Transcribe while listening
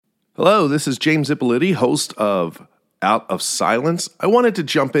Hello, this is James Ippoliti, host of Out of Silence. I wanted to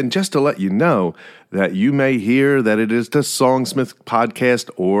jump in just to let you know that you may hear that it is the Songsmith podcast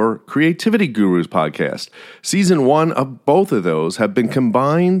or Creativity Gurus podcast. Season 1 of both of those have been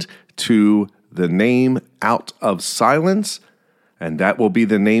combined to the name Out of Silence, and that will be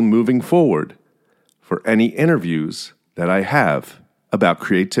the name moving forward for any interviews that I have about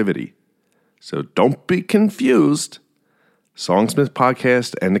creativity. So don't be confused. Songsmith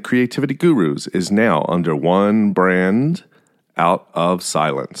Podcast and the Creativity Gurus is now under one brand, Out of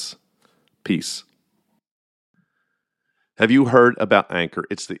Silence. Peace. Have you heard about Anchor?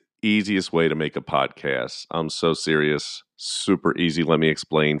 It's the easiest way to make a podcast. I'm so serious. Super easy. Let me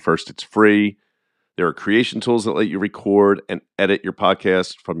explain. First, it's free. There are creation tools that let you record and edit your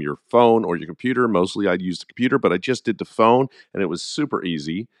podcast from your phone or your computer. Mostly I'd use the computer, but I just did the phone, and it was super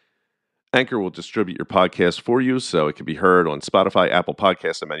easy. Anchor will distribute your podcast for you so it can be heard on Spotify, Apple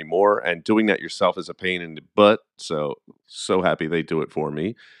Podcasts, and many more. And doing that yourself is a pain in the butt, so happy they do it for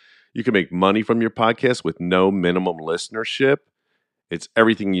me. You can make money from your podcast with no minimum listenership. It's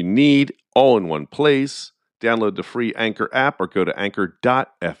everything you need, all in one place. Download the free Anchor app or go to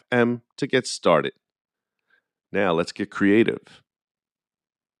anchor.fm to get started. Now, let's get creative.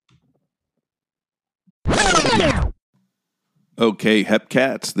 Okay,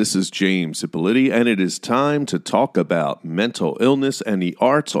 Hepcats, this is James Ippoliti, and it is time to talk about mental illness and the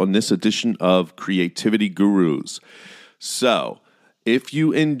arts on this edition of Creativity Gurus. So, if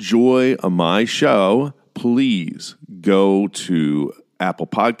you enjoy my show, please go to Apple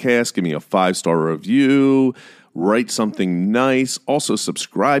Podcasts, give me a 5-star review, write something nice. Also,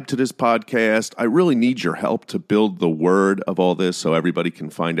 subscribe to this podcast. I really need your help to build the word of all this so everybody can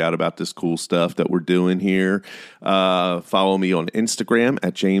find out about this cool stuff that we're doing here. Follow me on Instagram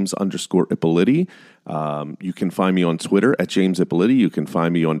at James_Ippoliti. You can find me on Twitter at James Ippoliti. You can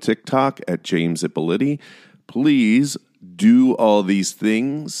find me on TikTok at James Ippoliti. Please do all these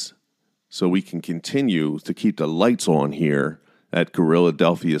things so we can continue to keep the lights on here at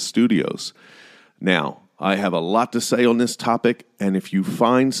Gorilladelphia Studios. Now, I have a lot to say on this topic, and if you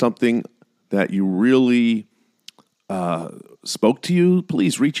find something that you really spoke to you,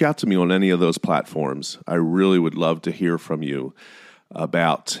 please reach out to me on any of those platforms. I really would love to hear from you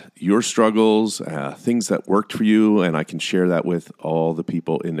about your struggles, things that worked for you, and I can share that with all the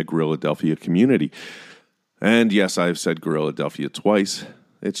people in the Gorilladelphia community. And yes, I've said Gorilladelphia twice.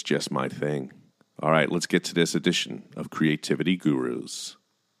 It's just my thing. All right, let's get to this edition of Creativity Gurus.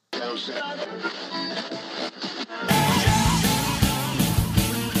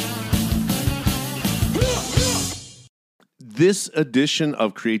 This edition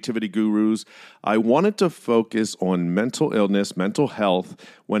of Creativity Gurus, I wanted to focus on mental illness, mental health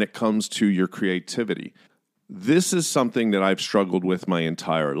when it comes to your creativity. This is something that I've struggled with my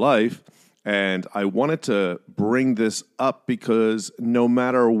entire life, and I wanted to bring this up because no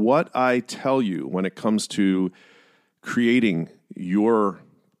matter what I tell you when it comes to creating your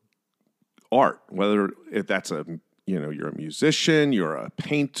art, whether if that's you're a musician, you're a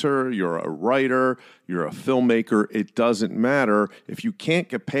painter, you're a writer, you're a filmmaker, it doesn't matter. If you can't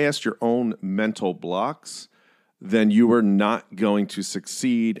get past your own mental blocks, then you are not going to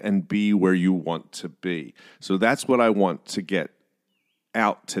succeed and be where you want to be. So that's what I want to get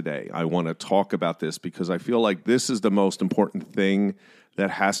out today. I want to talk about this because I feel like this is the most important thing that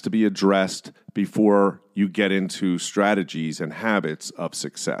has to be addressed before you get into strategies and habits of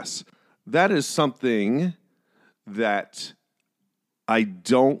success. That is something that I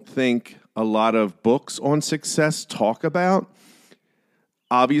don't think a lot of books on success talk about.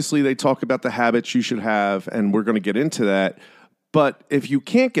 Obviously, they talk about the habits you should have, and we're going to get into that. But if you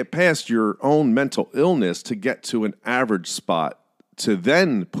can't get past your own mental illness to get to an average spot, to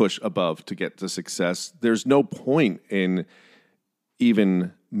then push above to get to success, there's no point in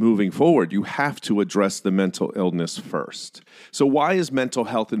even moving forward. You have to address the mental illness first. So why is mental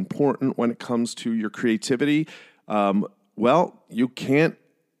health important when it comes to your creativity? Well, you can't.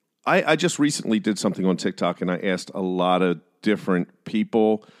 I just recently did something on TikTok, and I asked a lot of different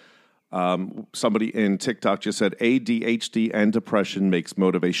people. Somebody in TikTok just said ADHD and depression makes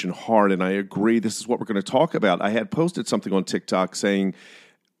motivation hard, and I agree. This is what we're going to talk about. I had posted something on TikTok saying,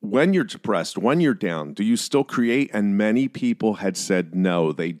 when you're depressed, when you're down, do you still create? And many people had said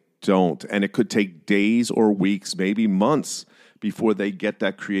no, they don't. And it could take days or weeks, maybe months, before they get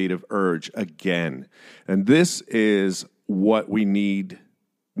that creative urge again. And this is what we need.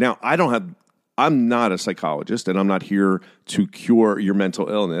 Now, I'm not a psychologist, and I'm not here to cure your mental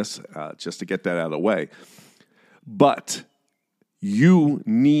illness, just to get that out of the way. But you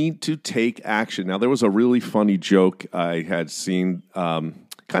need to take action. Now, there was a really funny joke I had seen.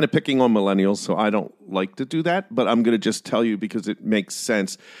 kind of picking on millennials, so I don't like to do that, but I'm going to just tell you because it makes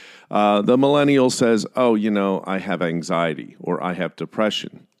sense. The millennial says, oh, I have anxiety or I have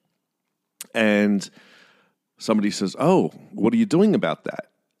depression. And somebody says, oh, what are you doing about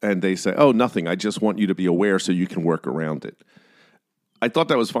that? And they say, oh, nothing. I just want you to be aware so you can work around it. I thought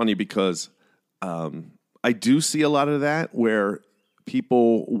that was funny because I do see a lot of that where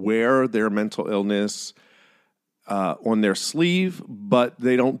people wear their mental illness on their sleeve, but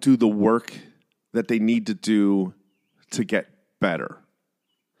they don't do the work that they need to do to get better.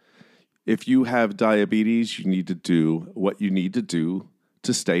 If you have diabetes, you need to do what you need to do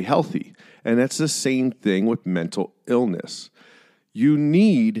to stay healthy. And that's the same thing with mental illness. You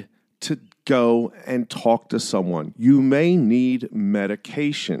need to go and talk to someone. You may need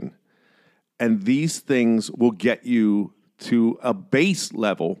medication. And these things will get you to a base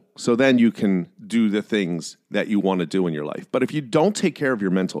level so then you can do the things that you want to do in your life. But if you don't take care of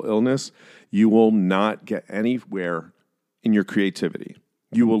your mental illness, you will not get anywhere in your creativity.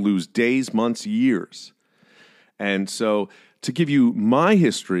 You will lose days, months, years. And so to give you my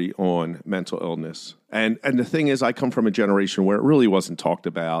history on mental illness, and the thing is, I come from a generation where it really wasn't talked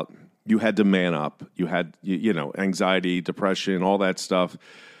about. You had to man up. You had, anxiety, depression, all that stuff.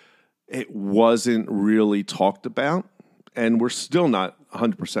 It wasn't really talked about. And we're still not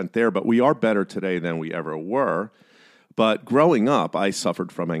 100% there, but we are better today than we ever were. But growing up, I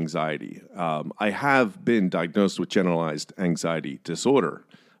suffered from anxiety. I have been diagnosed with generalized anxiety disorder,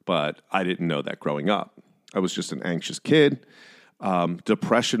 but I didn't know that growing up. I was just an anxious kid.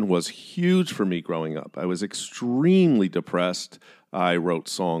 Depression was huge for me growing up. I was extremely depressed. I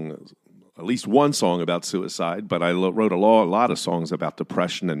wrote at least one song about suicide, but I wrote a lot of songs about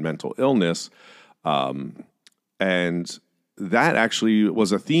depression and mental illness. And that actually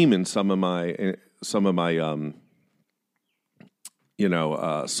was a theme in some of my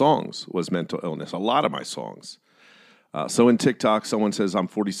songs was mental illness. A lot of my songs. So in TikTok, someone says, I'm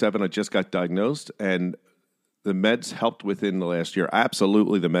 47, I just got diagnosed, and the meds helped within the last year.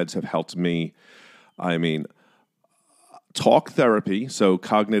 Absolutely, the meds have helped me. I mean, talk therapy, so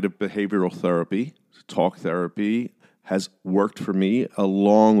cognitive behavioral therapy, talk therapy has worked for me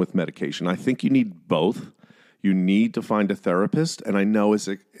along with medication. I think you need both. You need to find a therapist, and I know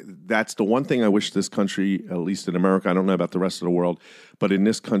that's the one thing I wish this country, at least in America, I don't know about the rest of the world, but in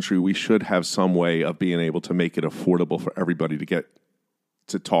this country, we should have some way of being able to make it affordable for everybody to get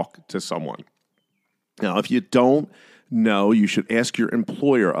to talk to someone. Now, if you don't know, you should ask your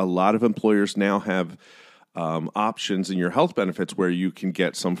employer. A lot of employers now have options in your health benefits where you can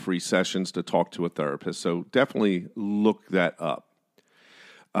get some free sessions to talk to a therapist, so definitely look that up.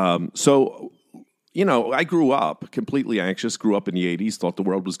 I grew up completely anxious, grew up in the 80s, thought the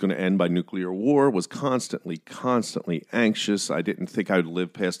world was going to end by nuclear war, was constantly anxious. I didn't think I would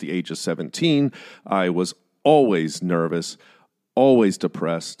live past the age of 17. I was always nervous, always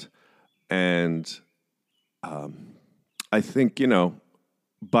depressed. And I think,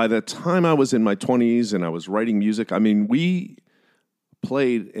 by the time I was in my 20s and I was writing music, I mean, I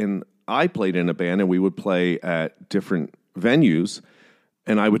played in a band and we would play at different venues.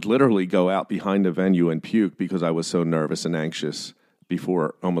 And I would literally go out behind the venue and puke because I was so nervous and anxious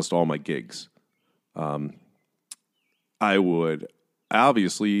before almost all my gigs. I would,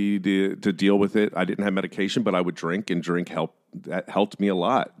 obviously, to deal with it, I didn't have medication, but I would drink, and that helped me a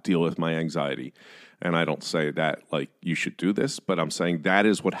lot deal with my anxiety. And I don't say that like you should do this, but I'm saying that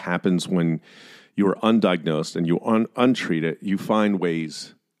is what happens when you are undiagnosed and you untreat it. You find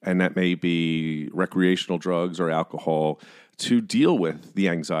ways, and that may be recreational drugs or alcohol, to deal with the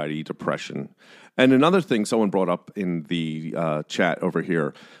anxiety, depression. And another thing someone brought up in the chat over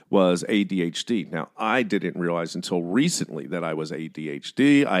here was ADHD. Now, I didn't realize until recently that I was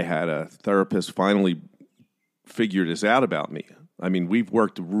ADHD. I had a therapist finally figure this out about me. I mean, we've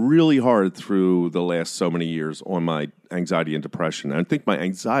worked really hard through the last so many years on my anxiety and depression. And I think my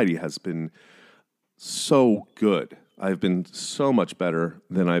anxiety has been so good. I've been so much better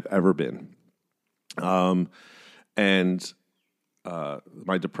than I've ever been.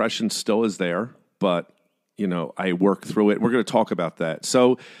 My depression still is there, but, I work through it. We're going to talk about that.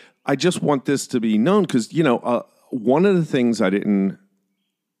 So I just want this to be known because, one of the things I didn't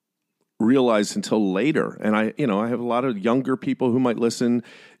realize until later, and I have a lot of younger people who might listen,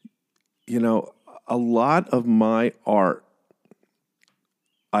 a lot of my art,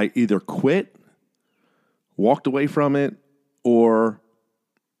 I either quit, walked away from it, or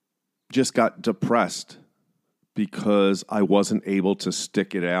just got depressed because I wasn't able to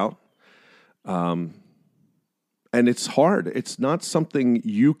stick it out. And it's hard. It's not something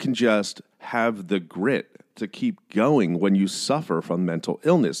you can just have the grit to keep going when you suffer from mental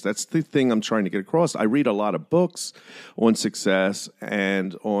illness. That's the thing I'm trying to get across. I read a lot of books on success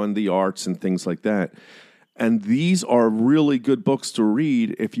and on the arts and things like that. And these are really good books to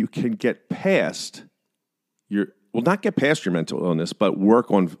read if you can get past not get past your mental illness, but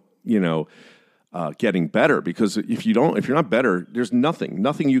work on, getting better. Because if you're not better, there's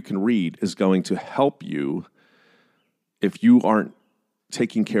nothing you can read is going to help you if you aren't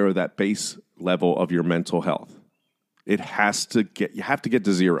taking care of that base level of your mental health. You have to get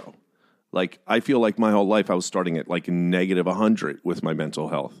to zero. Like, I feel like my whole life I was starting at like negative 100 with my mental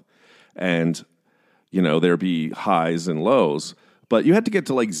health. And, there'd be highs and lows. But you had to get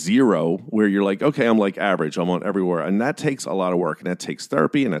to like zero where you're like, okay, I'm like average. I'm on everywhere. And that takes a lot of work. And that takes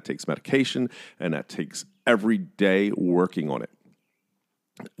therapy, and that takes medication, and that takes every day working on it.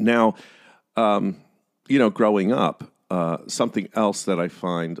 Now, growing up, something else that I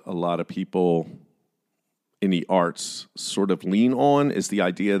find a lot of people in the arts sort of lean on is the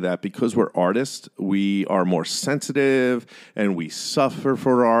idea that because we're artists, we are more sensitive and we suffer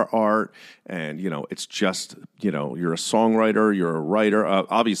for our art. And, it's just, you're a songwriter, you're a writer.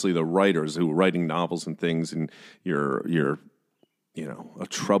 Obviously, the writers who are writing novels and things, and you're a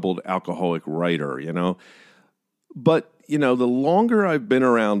troubled alcoholic writer, But, the longer I've been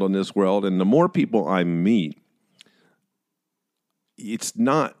around on this world and the more people I meet, it's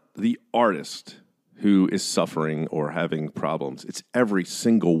not the artist who is suffering or having problems. It's every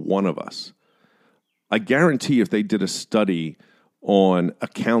single one of us. I guarantee if they did a study on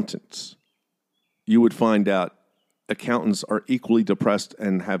accountants, you would find out accountants are equally depressed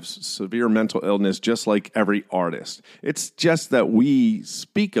and have severe mental illness just like every artist. It's just that we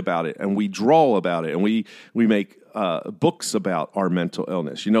speak about it and we draw about it and we make books about our mental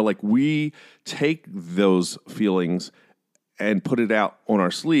illness. We take those feelings and put it out on our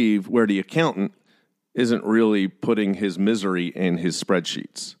sleeve, where the accountant isn't really putting his misery in his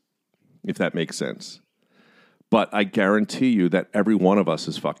spreadsheets, if that makes sense. But I guarantee you that every one of us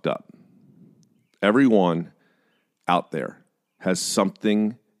is fucked up. Everyone out there has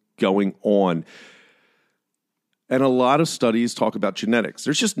something going on. And a lot of studies talk about genetics.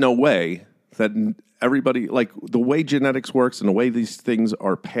 There's just no way that everybody, like the way genetics works and the way these things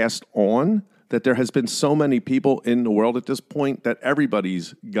are passed on, that there has been so many people in the world at this point that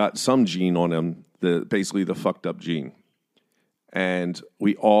everybody's got some gene on them, basically the fucked up gene. And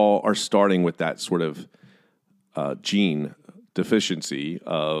we all are starting with that sort of gene deficiency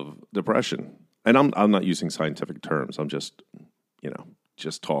of depression. And I'm not using scientific terms. I'm just,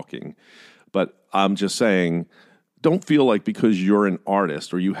 just talking. But I'm just saying, don't feel like because you're an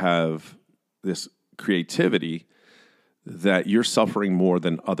artist or you have this creativity that you're suffering more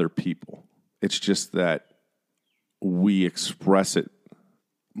than other people. It's just that we express it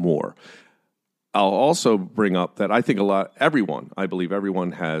more. I'll also bring up that I think I believe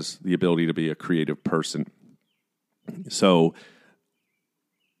everyone has the ability to be a creative person. So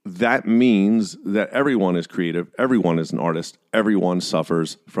that means that everyone is creative, everyone is an artist, everyone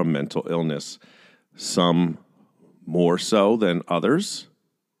suffers from mental illness. Some more so than others.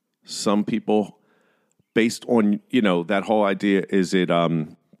 Some people, based on, that whole idea, is it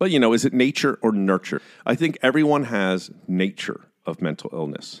nature or nurture? I think everyone has nature of mental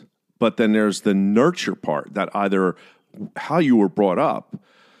illness. But then there's the nurture part, that either how you were brought up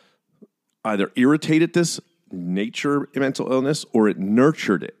either irritated this nature mental illness or it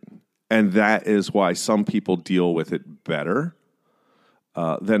nurtured it. And that is why some people deal with it better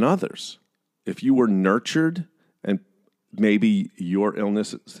than others. If you were nurtured and maybe your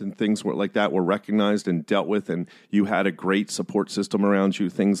illnesses and things were like that were recognized and dealt with, and you had a great support system around you,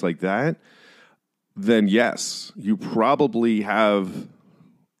 things like that, then yes, you probably have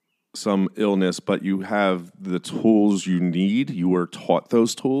some illness, but you have the tools you need. You were taught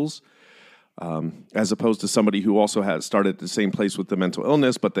those tools, as opposed to somebody who also had started at the same place with the mental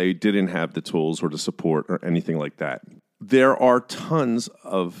illness, but they didn't have the tools or the support or anything like that. There are tons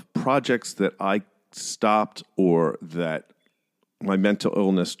of projects that I stopped, or that my mental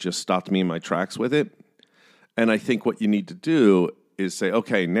illness just stopped me in my tracks with it. And I think what you need to do is say,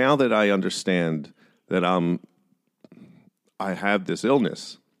 okay, now that I understand that I have this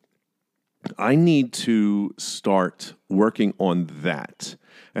illness, I need to start working on that.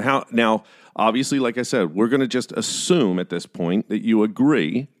 And how now, obviously, like I said, we're going to just assume at this point that you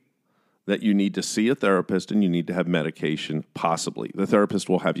agree that you need to see a therapist and you need to have medication, possibly. The therapist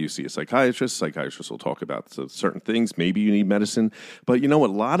will have you see a psychiatrist. Psychiatrist will talk about certain things. Maybe you need medicine. But you know what?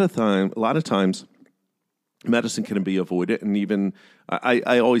 A lot of times, medicine can be avoided. And even,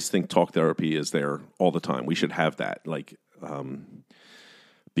 I always think talk therapy is there all the time. We should have that.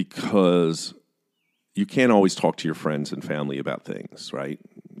 Because you can't always talk to your friends and family about things, right?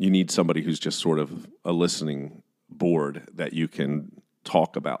 You need somebody who's just sort of a listening board that you can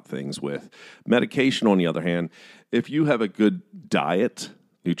talk about things with. Medication, on the other hand, if you have a good diet,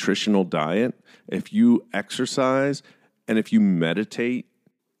 nutritional diet, if you exercise, and if you meditate,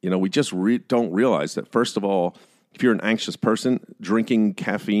 we just don't realize that, first of all, if you're an anxious person, drinking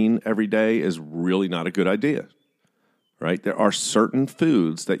caffeine every day is really not a good idea, right? There are certain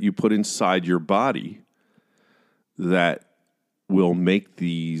foods that you put inside your body that will make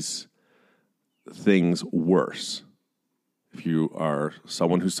these things worse. If you are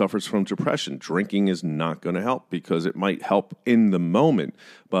someone who suffers from depression, drinking is not going to help because it might help in the moment,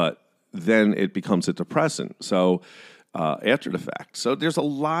 but then it becomes a depressant. So after the fact. So there's a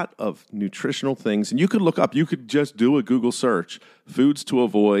lot of nutritional things, and you could just do a Google search, foods to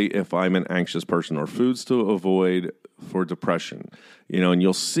avoid if I'm an anxious person, or foods to avoid for depression, and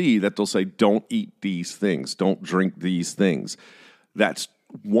you'll see that they'll say, don't eat these things, don't drink these things. That's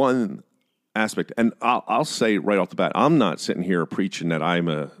one aspect. And I'll say right off the bat, I'm not sitting here preaching that I'm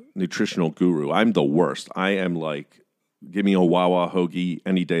a nutritional guru. I'm the worst. I am like, give me a Wawa hoagie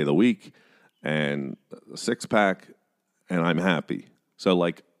any day of the week and a six-pack, and I'm happy. So,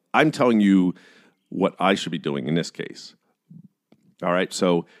 I'm telling you what I should be doing in this case. All right,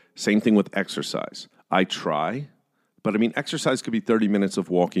 so same thing with exercise. I try, but exercise could be 30 minutes of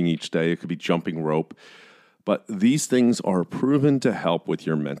walking each day. It could be jumping rope. But these things are proven to help with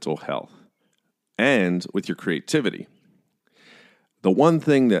your mental health and with your creativity. The one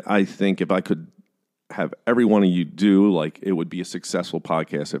thing that I think if I could have every one of you do, it would be a successful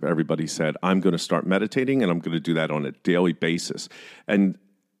podcast if everybody said, I'm going to start meditating and I'm going to do that on a daily basis. And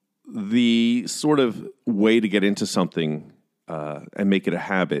the sort of way to get into something and make it a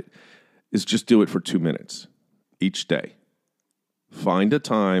habit is just do it for 2 minutes each day. Find a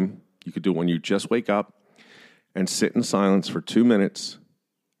time. You could do it when you just wake up and sit in silence for 2 minutes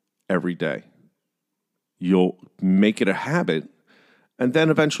every day. You'll make it a habit. And then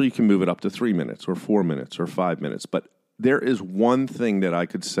eventually you can move it up to 3 minutes or 4 minutes or 5 minutes. But there is one thing that I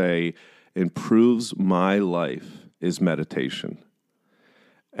could say improves my life is meditation.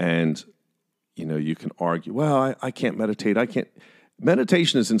 And, you can argue, well, I can't meditate.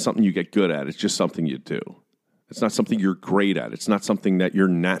 Meditation isn't something you get good at. It's just something you do. It's not something you're great at. It's not something that you're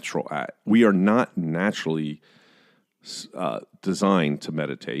natural at. We are not naturally designed to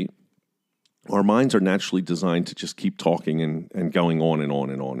meditate. Our minds are naturally designed to just keep talking and going on and on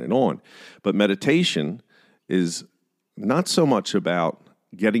and on and on. But meditation is not so much about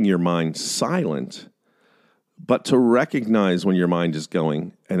getting your mind silent, but to recognize when your mind is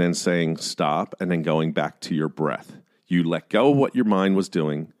going and then saying stop and then going back to your breath. You let go of what your mind was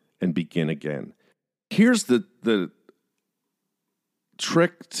doing and begin again. Here's the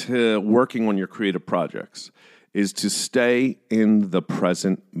trick to working on your creative projects is to stay in the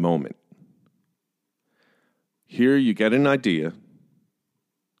present moment. Here you get an idea.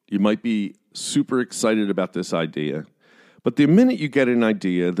 You might be super excited about this idea. But the minute you get an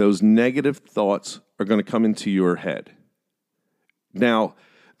idea, those negative thoughts are going to come into your head. Now,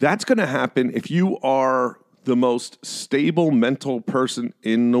 that's going to happen if you are the most stable mental person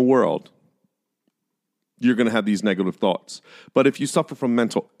in the world. You're going to have these negative thoughts. But if you suffer from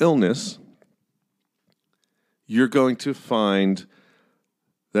mental illness, you're going to find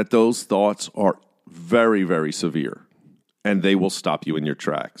that those thoughts are very, very severe, and they will stop you in your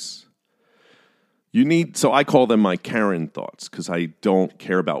tracks. So I call them my Karen thoughts because I don't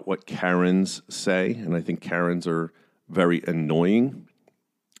care about what Karens say, and I think Karens are very annoying,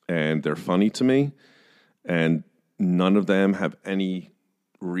 and they're funny to me, and none of them have any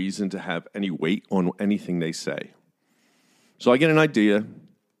reason to have any weight on anything they say. So I get an idea,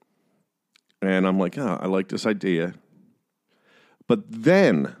 and I'm like, I like this idea. But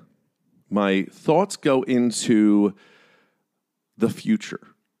then my thoughts go into the future.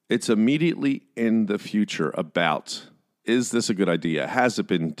 It's immediately in the future about, is this a good idea? Has it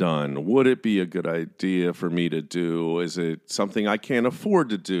been done? Would it be a good idea for me to do? Is it something I can't afford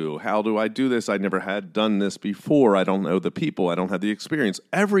to do? How do I do this? I never had done this before. I don't know the people. I don't have the experience.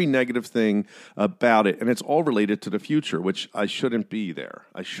 Every negative thing about it, and it's all related to the future, which I shouldn't be there.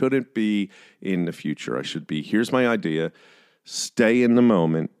 I shouldn't be in the future. I should be, here's my idea. Stay in the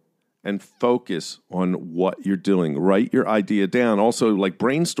moment and focus on what you're doing. Write your idea down. Also, like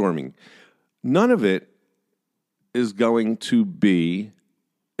brainstorming. None of it is going to be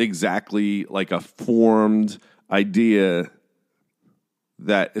exactly like a formed idea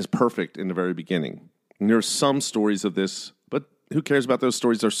that is perfect in the very beginning. And there are some stories of this, but who cares about those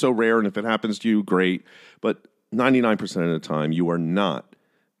stories? They're so rare, and if it happens to you, great. But 99% of the time, you are not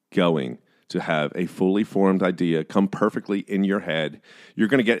going to have a fully formed idea come perfectly in your head. You're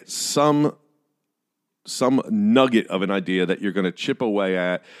going to get some nugget of an idea that you're going to chip away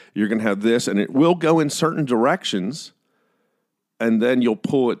at. You're going to have this, and it will go in certain directions, and then you'll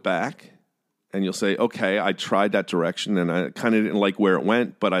pull it back, and you'll say, okay, I tried that direction, and I kind of didn't like where it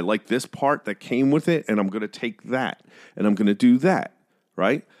went, but I like this part that came with it, and I'm going to take that, and I'm going to do that,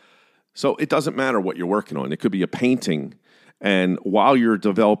 right? So it doesn't matter what you're working on. It could be a painting, and while you're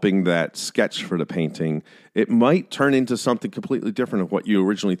developing that sketch for the painting, it might turn into something completely different of what you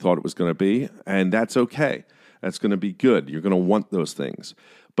originally thought it was going to be, and that's okay. That's going to be good. You're going to want those things.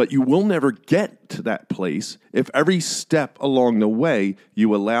 But you will never get to that place if every step along the way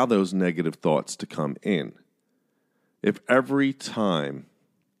you allow those negative thoughts to come in. If every time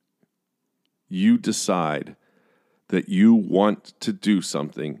you decide that you want to do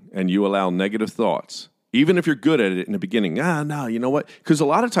something and you allow negative thoughts, even if you're good at it in the beginning, no, you know what? Because a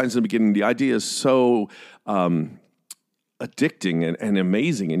lot of times in the beginning, the idea is so addicting and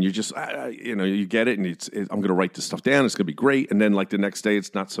amazing, and you just, you get it, and I'm going to write this stuff down. It's going to be great, and then like the next day,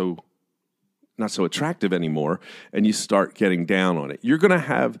 it's not so attractive anymore, and you start getting down on it. You're going to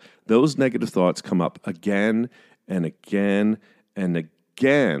have those negative thoughts come up again and again and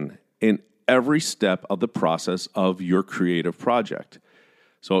again in every step of the process of your creative project.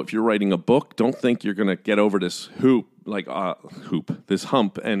 So if you're writing a book, don't think you're going to get over this this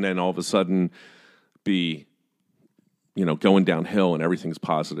hump, and then all of a sudden be, going downhill and everything's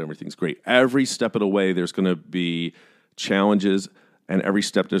positive, everything's great. Every step of the way, there's going to be challenges, and every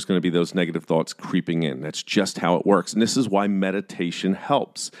step there's going to be those negative thoughts creeping in. That's just how it works. And this is why meditation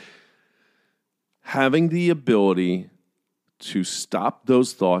helps. Having the ability to stop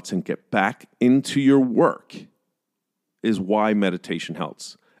those thoughts and get back into your work is why meditation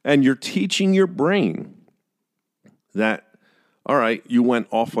helps. And you're teaching your brain that, all right, you went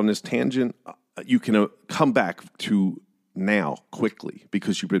off on this tangent. You can come back to now quickly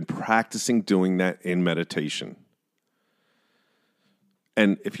because you've been practicing doing that in meditation.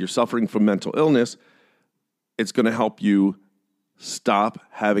 And if you're suffering from mental illness, it's going to help you stop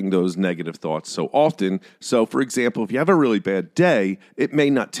having those negative thoughts so often. So, for example, if you have a really bad day, it may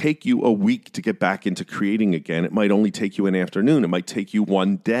not take you a week to get back into creating again. It might only take you an afternoon. It might take you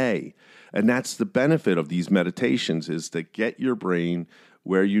one day. And that's the benefit of these meditations, is to get your brain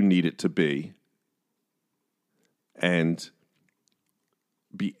where you need it to be and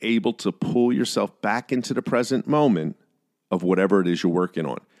be able to pull yourself back into the present moment of whatever it is you're working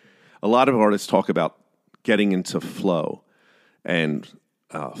on. A lot of artists talk about getting into flow. And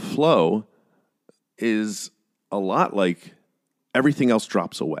flow is a lot like everything else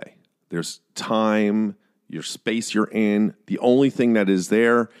drops away. There's time, your space you're in. The only thing that is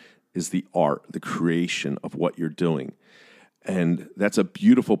there is the art, the creation of what you're doing. And that's a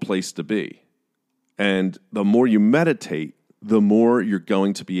beautiful place to be. And the more you meditate, the more you're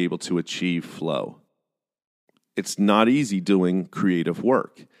going to be able to achieve flow. It's not easy doing creative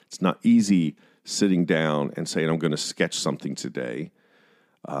work. It's not easy sitting down and saying, I'm going to sketch something today.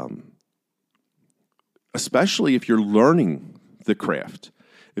 Especially if you're learning the craft.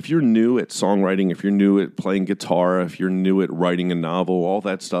 If you're new at songwriting, if you're new at playing guitar, if you're new at writing a novel, all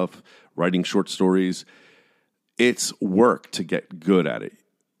that stuff, writing short stories, it's work to get good at it.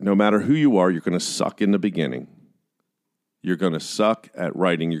 No matter who you are, you're going to suck in the beginning. You're going to suck at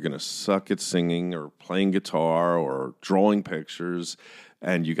writing. You're going to suck at singing or playing guitar or drawing pictures.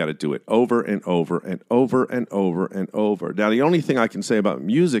 And you got to do it over and over and over and over and over. Now, the only thing I can say about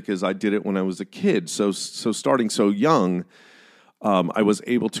music is I did it when I was a kid. So starting so young, I was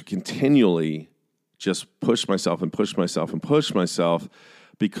able to continually just push myself and push myself and push myself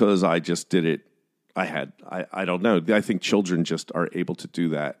because I just did it. I don't know. I think children just are able to do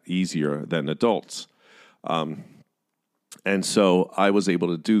that easier than adults. And so I was able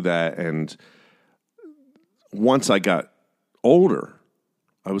to do that. And once I got older,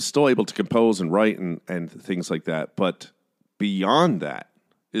 I was still able to compose and write and things like that. But beyond that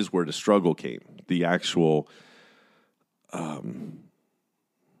is where the struggle came. The actual,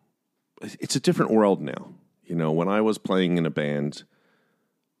 it's a different world now. When I was playing in a band,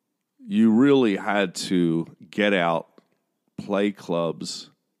 you really had to get out, play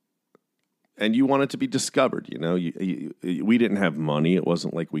clubs, and you wanted to be discovered. We didn't have money. It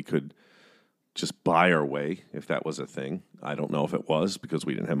wasn't like we could just buy our way, if that was a thing. I don't know if it was, because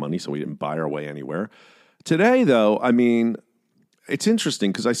we didn't have money, so we didn't buy our way anywhere. Today, though, it's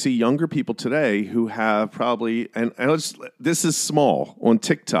interesting because I see younger people today who have probably, this is small, on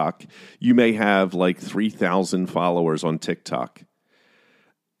TikTok, you may have like 3,000 followers on TikTok.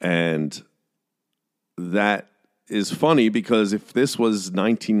 And that is funny because if this was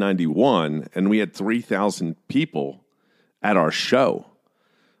 1991 and we had 3,000 people at our show,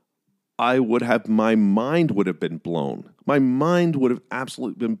 my mind would have been blown. My mind would have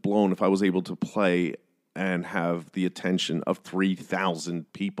absolutely been blown if I was able to play and have the attention of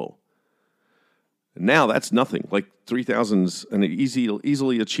 3,000 people. Now that's nothing. Like 3,000's an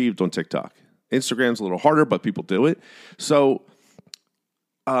easily achieved on TikTok. Instagram's a little harder, but people do it. So,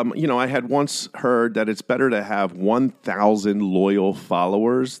 I had once heard that it's better to have 1,000 loyal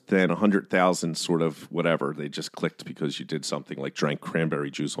followers than 100,000 sort of whatever. They just clicked because you did something like drank cranberry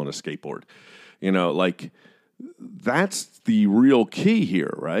juice on a skateboard. That's the real key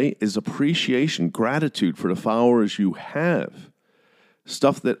here, right? Is appreciation, gratitude for the followers you have.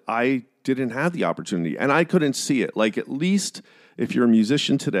 Stuff that I didn't have the opportunity, and I couldn't see it. Like, at least if you're a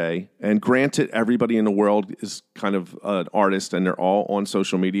musician today, and granted, everybody in the world is kind of an artist, and they're all on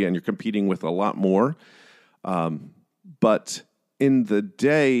social media, and you're competing with a lot more. But in the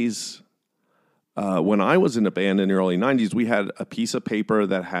days when I was in a band in the early 90s, we had a piece of paper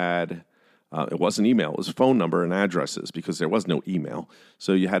that had, it wasn't email, it was phone number and addresses, because there was no email.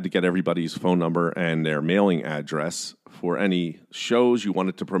 So you had to get everybody's phone number and their mailing address for any shows you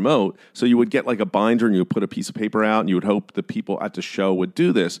wanted to promote. So you would get like a binder and you would put a piece of paper out and you would hope the people at the show would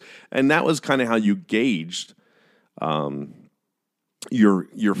do this. And that was kind of how you gauged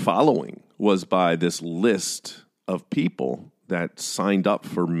your following, was by this list of people that signed up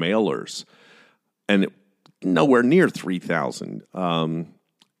for mailers. And nowhere near 3,000. And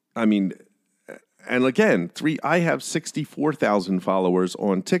again, I have 64,000 followers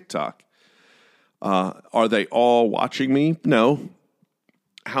on TikTok. Are they all watching me? No.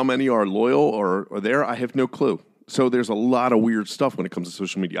 How many are loyal or there? I have no clue. So there's a lot of weird stuff when it comes to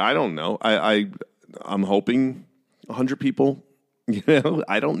social media. I don't know. I'm hoping 100 people.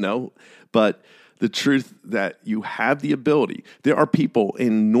 I don't know. But the truth that you have the ability. There are people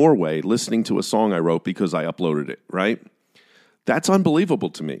in Norway listening to a song I wrote because I uploaded it, right? That's unbelievable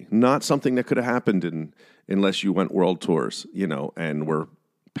to me. Not something that could have happened unless you went world tours, and were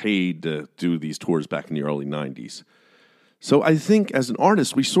paid to do these tours back in the early 90s. So I think as an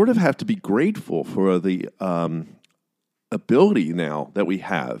artist, we sort of have to be grateful for the ability now that we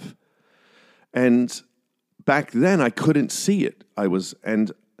have. And back then, I couldn't see it.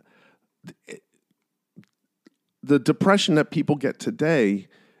 The depression that people get today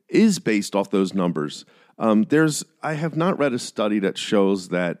is based off those numbers. I have not read a study that shows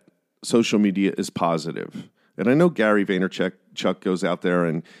that social media is positive. And I know Gary Vaynerchuk goes out there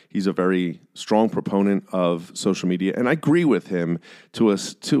and he's a very strong proponent of social media. And I agree with him to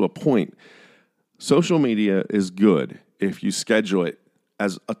a point. Social media is good if you schedule it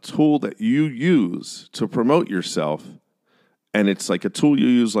as a tool that you use to promote yourself. And it's like a tool you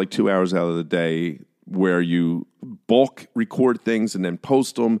use like 2 hours out of the day where you bulk record things and then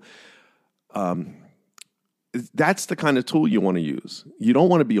post them. That's the kind of tool you want to use. You don't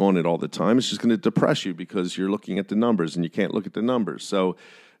want to be on it all the time. It's just going to depress you because you're looking at the numbers and you can't look at the numbers. So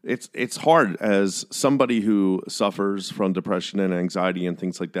it's hard as somebody who suffers from depression and anxiety and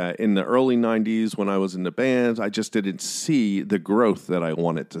things like that. In the early 90s when I was in the band, I just didn't see the growth that I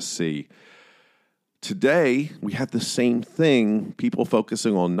wanted to see. Today, we have the same thing, people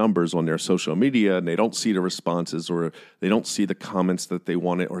focusing on numbers on their social media, and they don't see the responses or they don't see the comments that they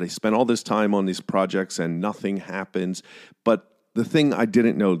wanted, or they spend all this time on these projects and nothing happens. But the thing I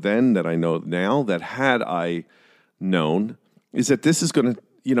didn't know then that I know now, that had I known, is that this is going to,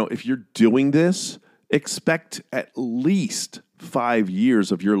 if you're doing this, expect at least 5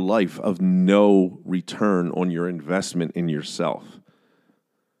 years of your life of no return on your investment in yourself.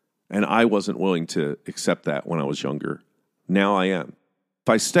 And I wasn't willing to accept that when I was younger. Now I am. If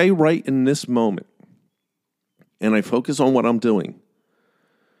I stay right in this moment and I focus on what I'm doing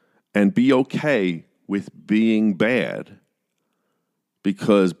and be okay with being bad,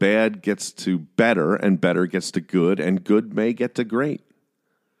 because bad gets to better and better gets to good and good may get to great.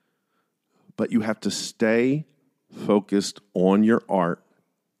 But you have to stay focused on your art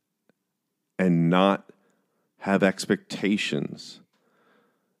and not have expectations.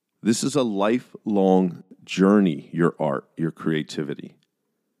 This is a lifelong journey, your art, your creativity.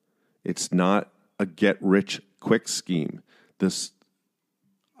 It's not a get-rich-quick scheme.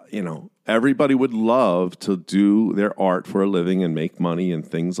 Everybody would love to do their art for a living and make money and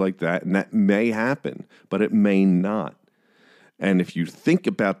things like that, and that may happen, but it may not. And if you think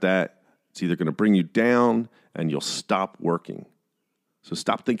about that, it's either going to bring you down and you'll stop working. So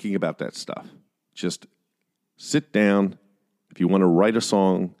stop thinking about that stuff. Just sit down. If you want to write a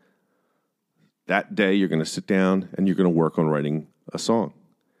song, that day you're going to sit down and you're going to work on writing a song.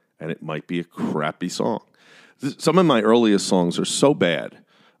 And it might be a crappy song. Some of my earliest songs are so bad,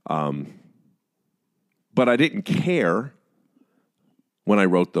 but I didn't care when I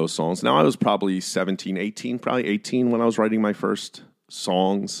wrote those songs. Now, I was probably 17, 18, probably 18 when I was writing my first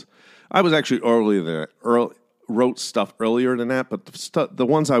songs. I was actually wrote stuff earlier than that, but the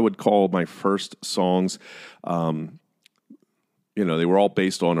ones I would call my first songs, they were all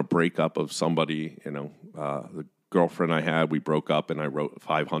based on a breakup of somebody, the girlfriend I had, we broke up, and I wrote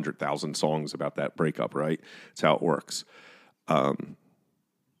 500,000 songs about that breakup, right? That's how it works.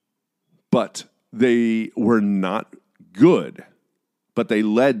 But they were not good, but they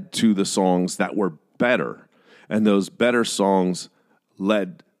led to the songs that were better. And those better songs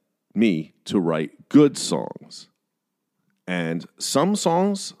led me to write good songs. And some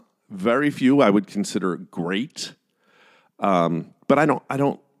songs, very few, I would consider great. But I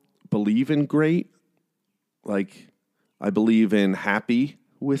don't believe in great. Like, I believe in happy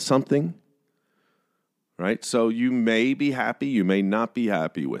with something. Right? So you may be happy, you may not be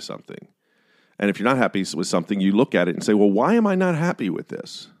happy with something. And if you're not happy with something, you look at it and say, well, why am I not happy with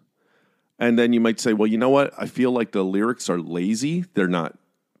this? And then you might say, well, you know what? I feel like the lyrics are lazy. They're not,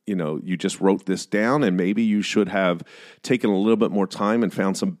 you just wrote this down, and maybe you should have taken a little bit more time and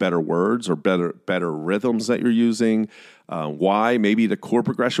found some better words or better rhythms that you're using. Why? Maybe the chord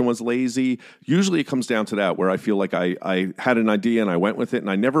progression was lazy. Usually it comes down to that, where I feel like I had an idea and I went with it,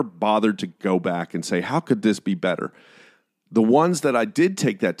 and I never bothered to go back and say, how could this be better? The ones that I did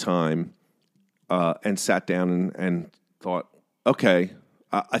take that time and sat down and thought, okay,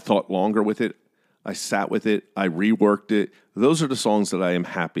 I thought longer with it. I sat with it. I reworked it. Those are the songs that I am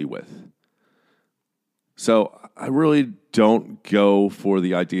happy with. So I really don't go for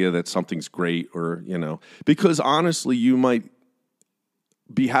the idea that something's great or, because honestly, you might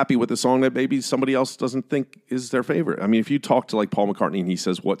be happy with a song that maybe somebody else doesn't think is their favorite. I mean, if you talk to like Paul McCartney and he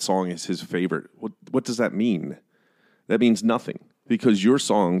says what song is his favorite, what does that mean? That means nothing, because your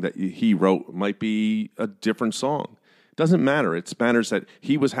song that he wrote might be a different song. It doesn't matter. It matters that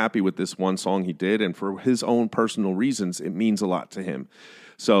he was happy with this one song he did, and for his own personal reasons, it means a lot to him.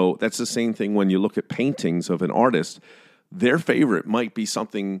 So that's the same thing when you look at paintings of an artist. Their favorite might be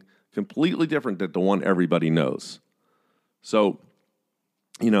something completely different than the one everybody knows. So,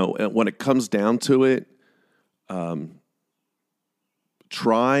 when it comes down to it,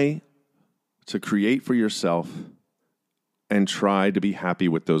 try to create for yourself and try to be happy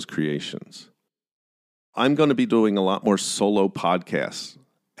with those creations. I'm going to be doing a lot more solo podcasts,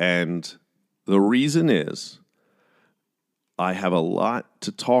 and the reason is I have a lot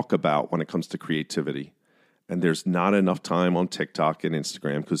to talk about when it comes to creativity, and there's not enough time on TikTok and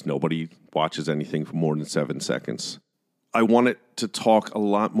Instagram because nobody watches anything for more than 7 seconds. I wanted to talk a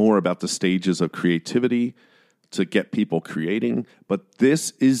lot more about the stages of creativity to get people creating, but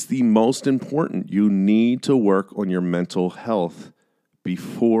this is the most important. You need to work on your mental health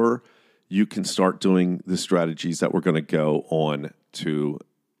before you can start doing the strategies that we're going to go on to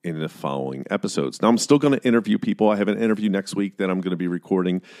in the following episodes. Now, I'm still going to interview people. I have an interview next week that I'm going to be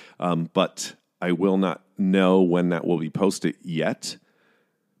recording, but I will not know when that will be posted yet.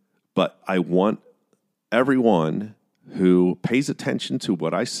 But I want everyone who pays attention to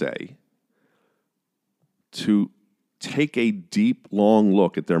what I say to take a deep, long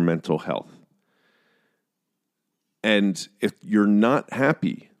look at their mental health. And if you're not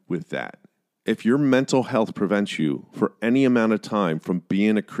happy with that, if your mental health prevents you for any amount of time from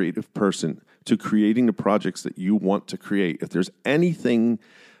being a creative person to creating the projects that you want to create, if there's anything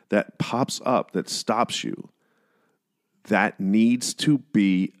that pops up that stops you, that needs to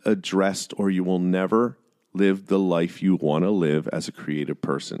be addressed, or you will never live the life you want to live as a creative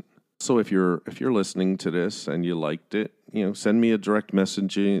person. So if you're listening to this and you liked it, send me a direct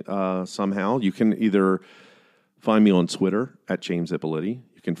message somehow. You can either find me on Twitter at James Ippoliti.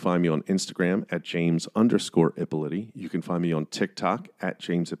 You can find me on Instagram at James_Ippoliti. You can find me on TikTok at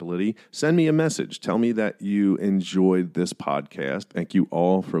James Ippoliti. Send me a message. Tell me that you enjoyed this podcast. Thank you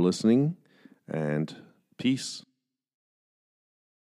all for listening, and peace.